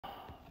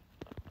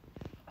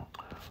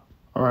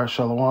All right,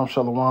 Shalom,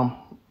 Shalom.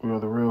 We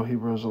are the real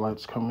Hebrew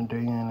Israelites coming day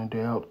in and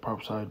day out, the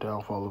prophesied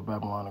downfall of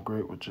Babylon the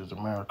Great, which is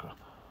America.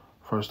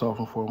 First off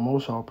and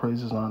foremost, all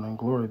praises, honor, and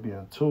glory be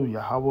unto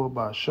Yahweh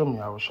Ba'Shem,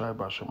 Yahweh Shai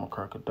Ba'Shem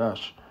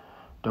Kadash.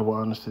 Double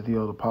honors to the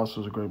elder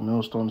apostles, a great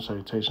millstone,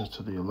 salutations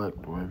to the elect,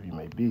 wherever you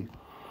may be.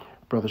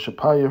 Brother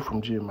Shapaya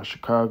from GMS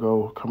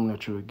Chicago, coming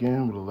at you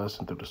again with a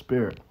lesson through the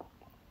Spirit.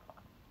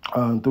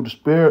 Through the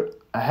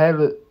Spirit, I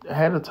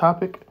had a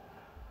topic,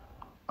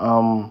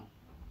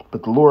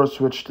 but the Lord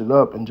switched it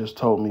up and just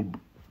told me,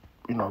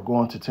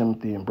 go into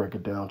Timothy and break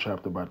it down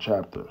chapter by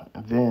chapter.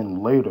 And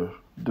then later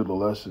do the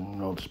lesson,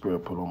 the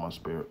Spirit put on my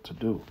spirit to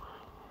do.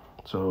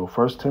 So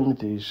 1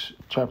 Timothy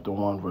chapter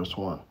 1, verse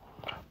 1.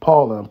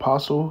 Paul, an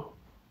apostle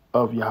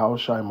of Yahweh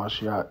Shai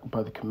Mashiach,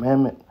 by the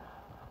commandment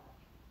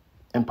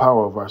and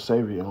power of our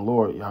Savior and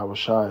Lord Yahweh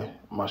Shai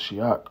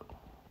Mashiach,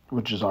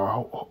 which is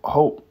our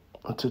hope,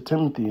 unto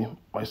Timothy,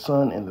 my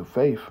son in the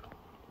faith,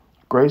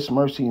 grace,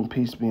 mercy, and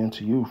peace be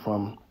unto you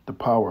from the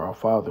power our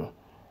Father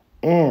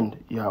and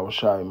Yahweh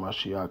Shai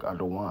Mashiach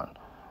Adawan.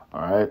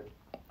 All right.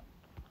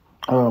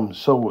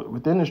 So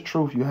within this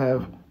truth, you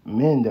have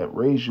men that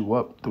raise you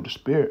up through the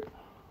Spirit,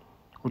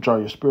 which are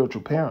your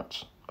spiritual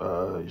parents,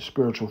 your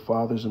spiritual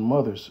fathers and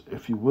mothers,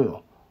 if you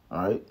will.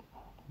 All right.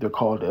 They're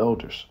called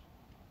elders.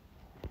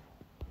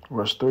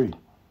 Verse 3.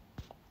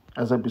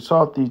 As I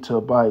besought thee to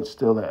abide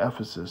still at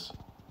Ephesus,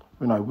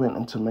 when I went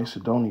into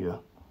Macedonia,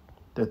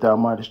 that thou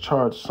mightest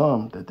charge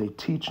some that they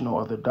teach no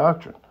other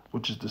doctrine,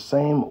 which is the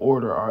same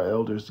order our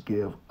elders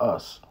give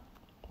us.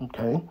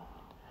 Okay?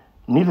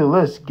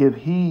 Nevertheless, give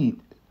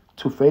heed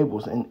to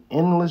fables and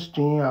endless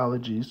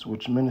genealogies,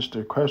 which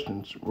minister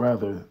questions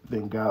rather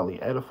than godly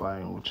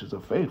edifying, which is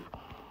of faith.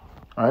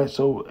 All right,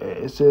 so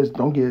it says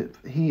don't give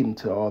heed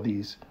to all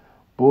these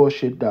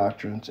bullshit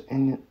doctrines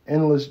and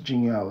endless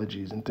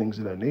genealogies and things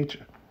of that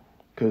nature,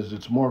 because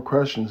it's more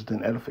questions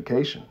than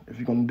edification. If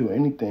you're going to do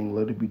anything,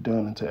 let it be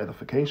done into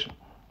edification.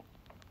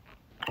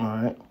 All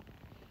right.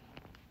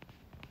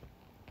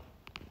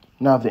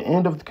 Now, the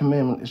end of the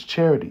commandment is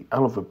charity,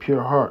 out of a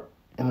pure heart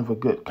and of a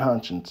good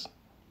conscience,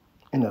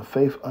 and of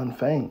faith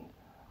unfeigned.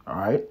 All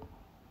right?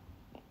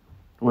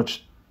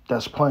 Which,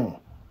 that's plain.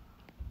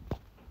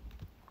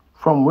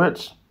 From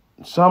which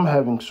some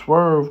having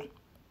swerved,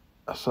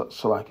 have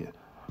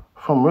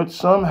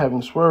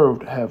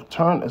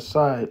turned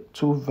aside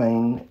to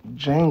vain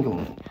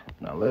jangling.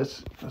 Now,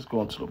 let's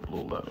go into the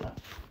blue letter.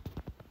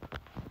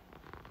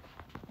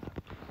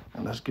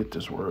 And let's get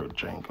this word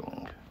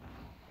jangling.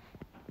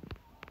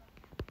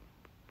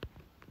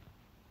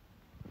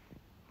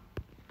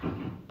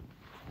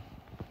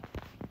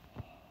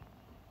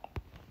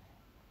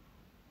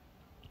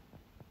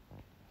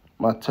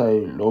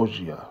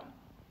 Mateologia.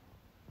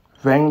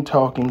 Vain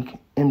talking,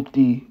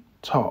 empty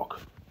talk.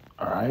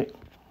 All right?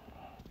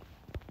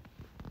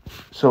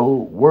 So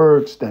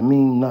words that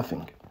mean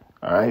nothing.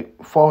 All right?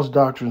 False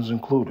doctrines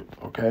included.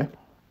 Okay?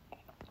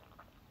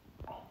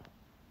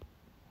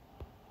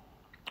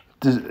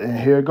 And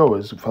here it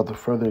goes,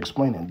 further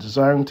explaining.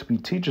 Desiring to be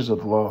teachers of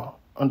the law,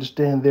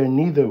 understand they're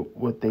neither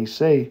what they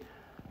say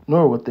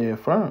nor what they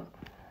affirm.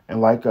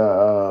 And like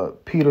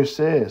Peter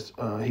says,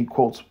 he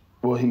quotes,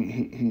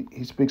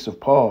 he speaks of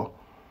Paul,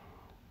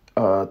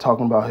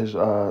 talking about his,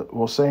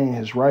 saying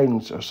his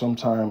writings are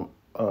sometimes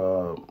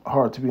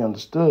hard to be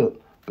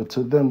understood, but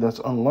to them that's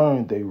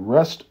unlearned, they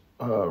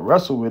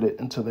wrestle with it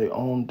into their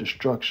own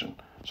destruction.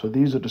 So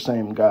these are the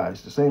same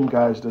guys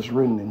that's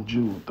written in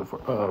Jude, the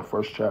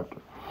first chapter.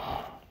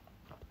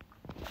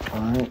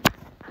 All right.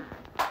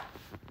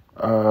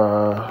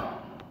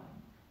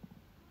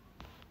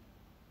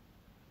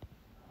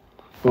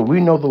 But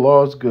we know the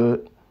law is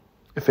good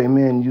if a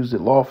man use it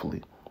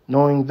lawfully,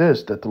 knowing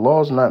this, that the law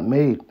is not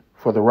made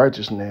for the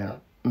righteous man,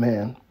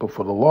 but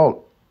for the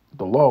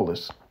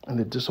lawless and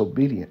the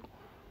disobedient,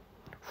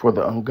 for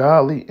the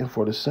ungodly and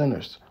for the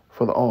sinners,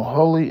 for the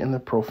unholy and the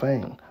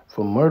profane,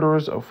 for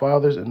murderers of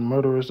fathers and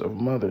murderers of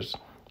mothers,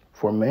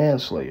 for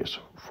manslayers,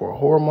 for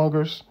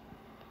whoremongers,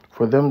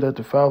 for them that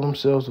defile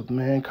themselves with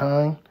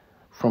mankind,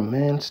 from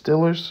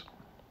man-stealers,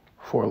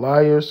 for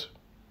liars,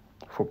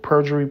 for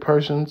perjury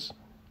persons,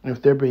 and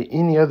if there be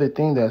any other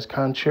thing that's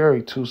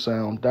contrary to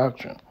sound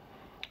doctrine,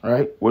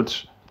 right?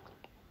 Which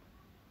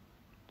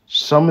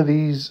some of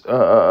these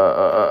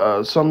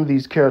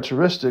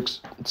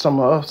characteristics, some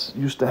of us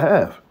used to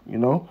have,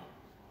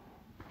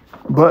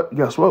 But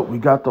guess what? We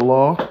got the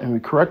law and we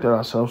corrected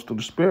ourselves through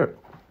the Spirit.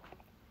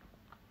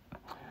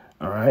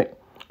 All right.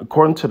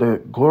 According to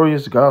the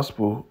glorious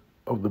gospel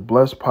of the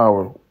blessed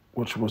power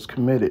which was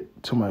committed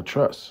to my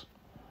trust.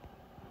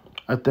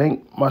 I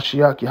thank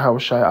Mashiach Yahweh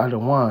Shai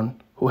Adawan,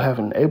 who have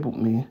enabled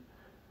me,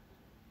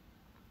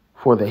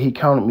 for that he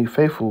counted me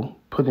faithful,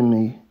 putting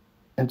me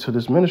into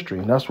this ministry.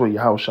 And that's what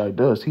Yahweh Shai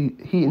does. He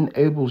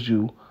enables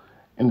you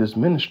in this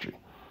ministry.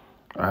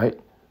 All right.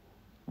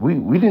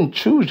 We didn't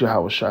choose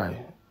Yahweh Shai.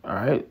 All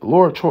right. The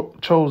Lord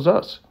chose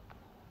us.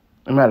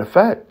 As a matter of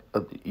fact,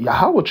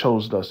 Yahweh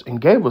chose us and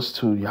gave us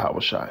to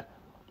Yahweh Shai.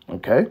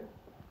 Okay.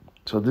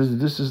 So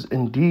this is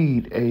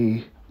indeed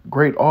a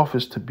great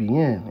office to be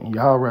in. And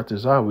Yahweh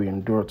Ratazah, we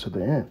endure to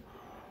the end.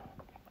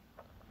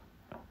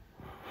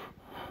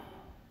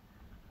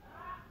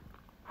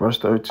 Verse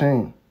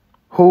 13.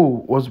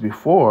 Who was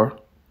before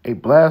a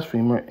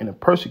blasphemer and a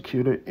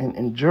persecutor and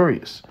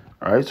injurious.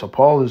 All right, so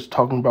Paul is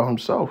talking about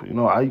himself.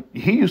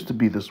 He used to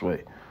be this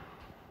way.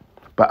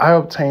 But I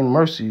obtained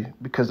mercy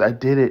because I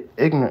did it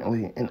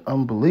ignorantly in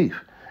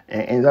unbelief.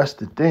 And that's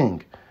the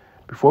thing.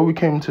 Before we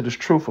came into this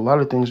truth, a lot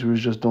of things we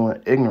was just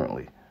doing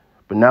ignorantly.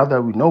 But now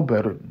that we know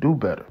better, do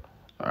better.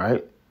 All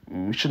right?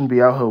 We shouldn't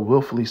be out here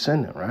willfully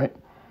sinning, right?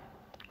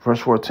 Verse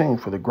 14,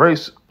 for the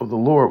grace of the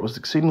Lord was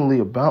exceedingly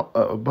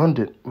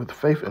abundant with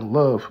faith and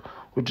love,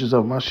 which is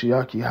of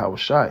Mashiach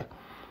Yahushai.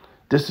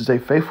 This is a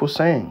faithful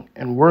saying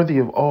and worthy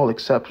of all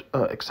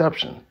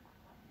exception,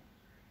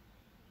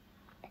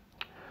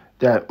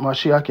 that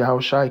Mashiach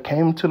Yahushai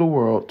came to the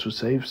world to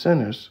save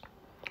sinners,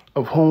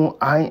 of whom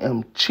I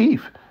am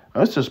chief.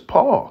 Now, this is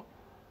Paul.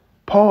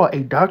 Paul,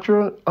 a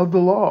doctor of the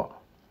law,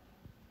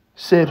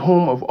 said,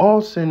 whom of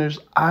all sinners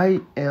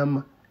I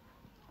am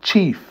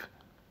chief.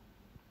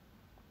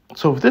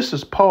 So if this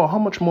is Paul, how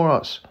much more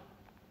us?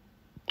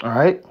 All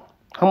right?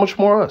 How much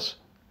more us?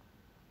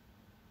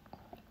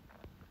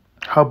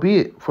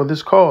 Howbeit, for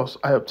this cause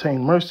I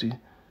obtained mercy,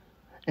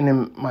 and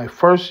in my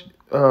first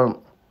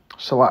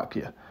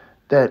Salakia,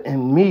 that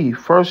in me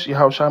first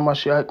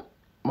Yahushua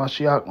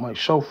Mashiach might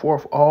show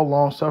forth all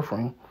long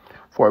suffering,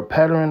 for a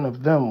pattern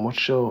of them which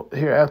shall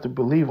hereafter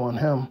believe on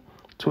him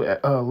to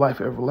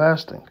life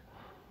everlasting.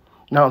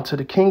 Now to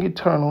the King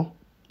eternal,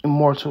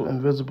 immortal,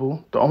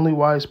 invisible, the only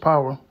wise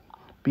power,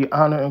 be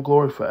honor and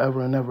glory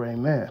forever and ever.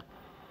 Amen.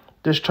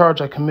 This charge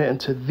I commit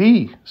unto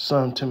thee,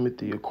 son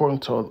Timothy,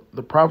 according to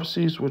the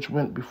prophecies which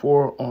went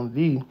before on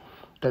thee,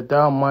 that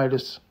thou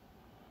mightest,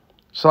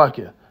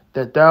 Salakia,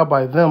 that thou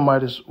by them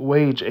mightest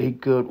wage a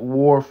good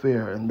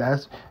warfare. And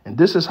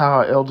this is how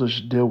our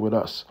elders deal with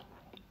us.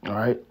 All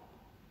right.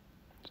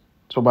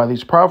 So by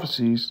these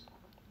prophecies,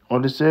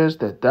 what it says,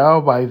 that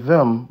thou by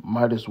them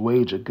mightest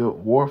wage a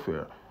good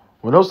warfare.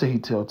 What else did he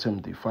tell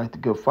Timothy? Fight the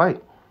good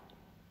fight.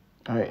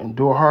 All right,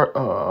 endure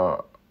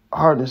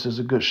hardness is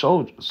a good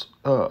soldier.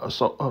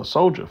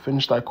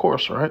 Finish thy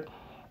course, right?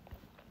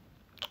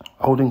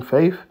 Holding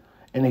faith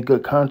and a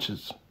good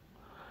conscience,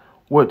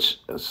 which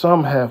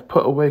some have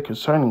put away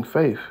concerning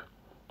faith,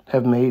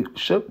 have made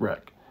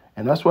shipwreck.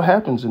 And that's what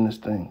happens in this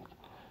thing.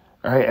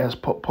 All right, as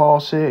Paul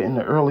said in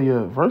the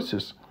earlier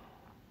verses,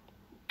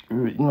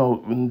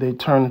 when they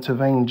turn into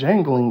vain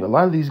jangling, a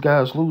lot of these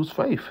guys lose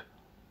faith.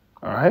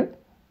 All right?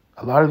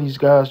 A lot of these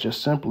guys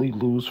just simply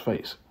lose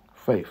faith.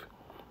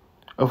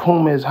 Of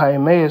whom is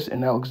Hymenaeus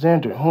and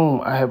Alexander,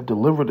 whom I have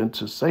delivered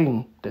into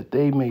Satan, that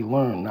they may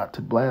learn not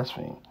to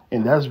blaspheme.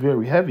 And that's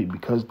very heavy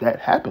because that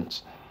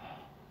happens.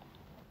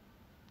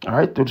 All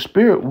right, through the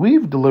Spirit,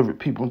 we've delivered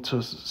people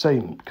into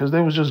Satan because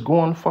they was just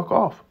going the fuck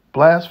off,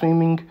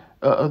 blaspheming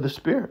the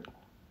Spirit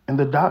and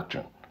the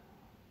doctrine.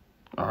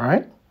 All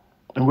right?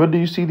 And where do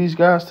you see these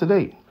guys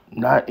today?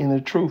 Not in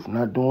the truth,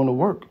 not doing the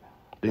work.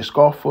 They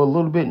scoff for a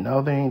little bit, now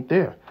they ain't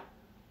there.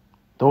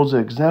 Those are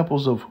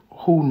examples of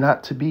who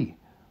not to be.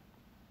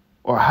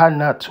 Or how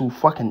not to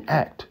fucking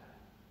act.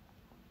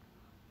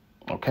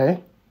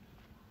 Okay?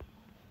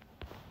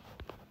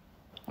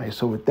 Hey,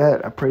 so with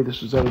that, I pray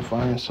this was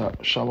edifying.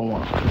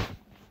 Shalom.